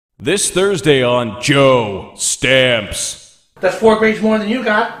This Thursday on Joe Stamps. That's 4 grades more than you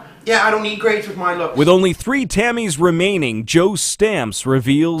got. Yeah, I don't need grades with my looks. With only 3 Tammys remaining, Joe Stamps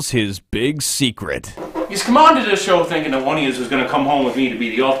reveals his big secret. He's come on to this show thinking that one of you was going to come home with me to be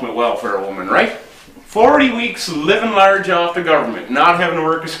the ultimate welfare woman, right? 40 weeks living large off the government, not having to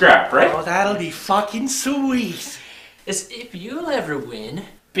work a scrap, right? Oh, that'll be fucking sweet. As if you'll ever win,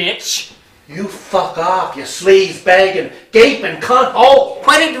 bitch. You fuck off, you sleaze bagging, gaping cunt. Oh,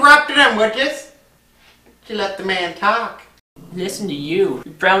 quit interrupting him, would you? You let the man talk. Listen to you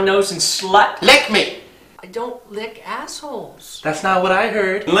brown-nosing slut. Lick me. I don't lick assholes. That's not what I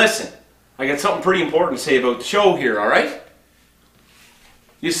heard. Listen, I got something pretty important to say about the show here, alright?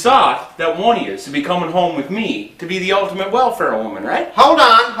 You thought that one of you would be coming home with me to be the ultimate welfare woman, right? Hold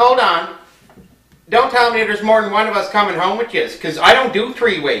on. Don't tell me there's more than one of us coming home with you, because I don't do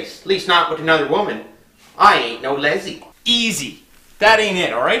 3 ways. At least not with another woman. I ain't no leslie. Easy. That ain't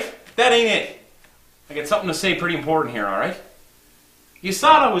it, alright? That ain't it. I got something to say pretty important here, alright? You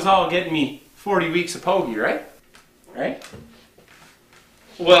thought I was all getting me 40 weeks of pogey, right? Right?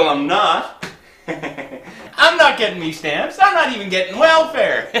 Well, I'm not. I'm not getting me stamps. I'm not even getting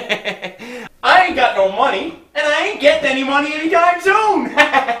welfare. I ain't got no money, and I ain't getting any money anytime soon.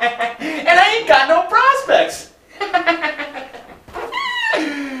 And I ain't got no prospects.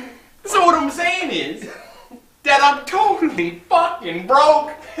 So what I'm saying is that I'm totally fucking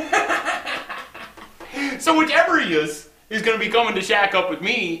broke. So whichever of yous is going to be coming to shack up with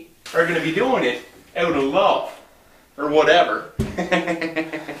me are going to be doing it out of love. Or whatever.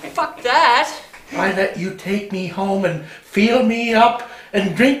 Fuck that. I let you take me home and feel me up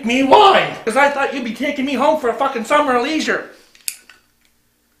and drink me wine. Because I thought you'd be taking me home for a fucking summer leisure.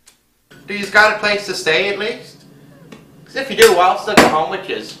 Do you got a place to stay at least? Because if you do, I'll still go home with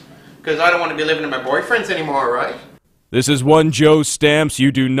you. Because I don't want to be living with my boyfriends anymore, right? This is one Joe Stamps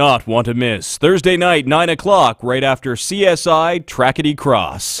you do not want to miss. Thursday night, 9 o'clock, right after CSI Trackety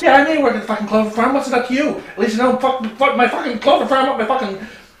Cross. Yeah, I may work at the fucking Clover Farm. What's it up to you? At least you don't fuck my fucking Clover Farm up my fucking...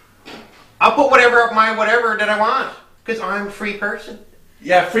 I'll put whatever up my whatever that I want. Because I'm a free person.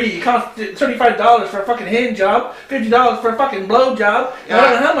 Yeah, free. You cost $35 for a fucking hand job, $50 for a fucking blow job. Yeah. I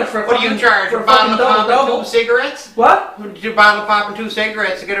don't know how much for a what fucking... What do you charge? For a bottle of pop and double. 2 cigarettes? What? Would you bottle of pop and 2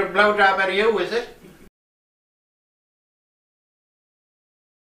 cigarettes to get a blow job out of you, is it?